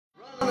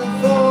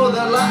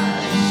our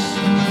lives,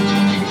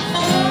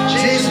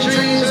 chasing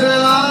dreams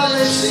when all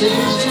it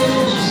seems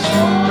is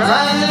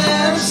crying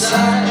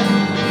inside.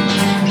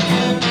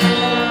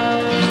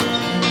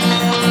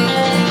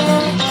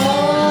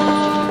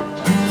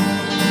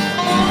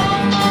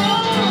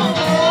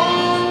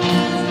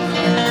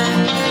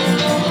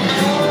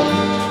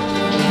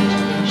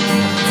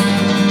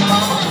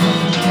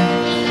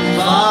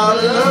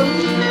 Follow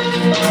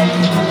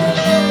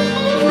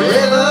the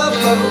river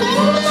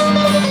flows,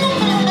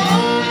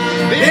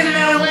 been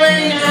that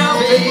way now,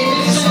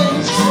 baby,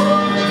 since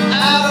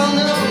I don't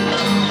know.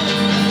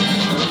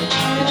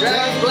 The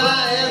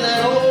dragonfly and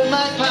that old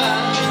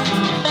magpie,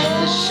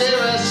 the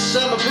share a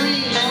summer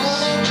breeze.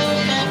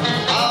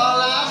 All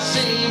I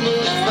see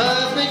moves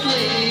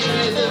perfectly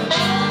with the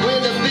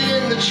wind up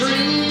in the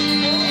trees.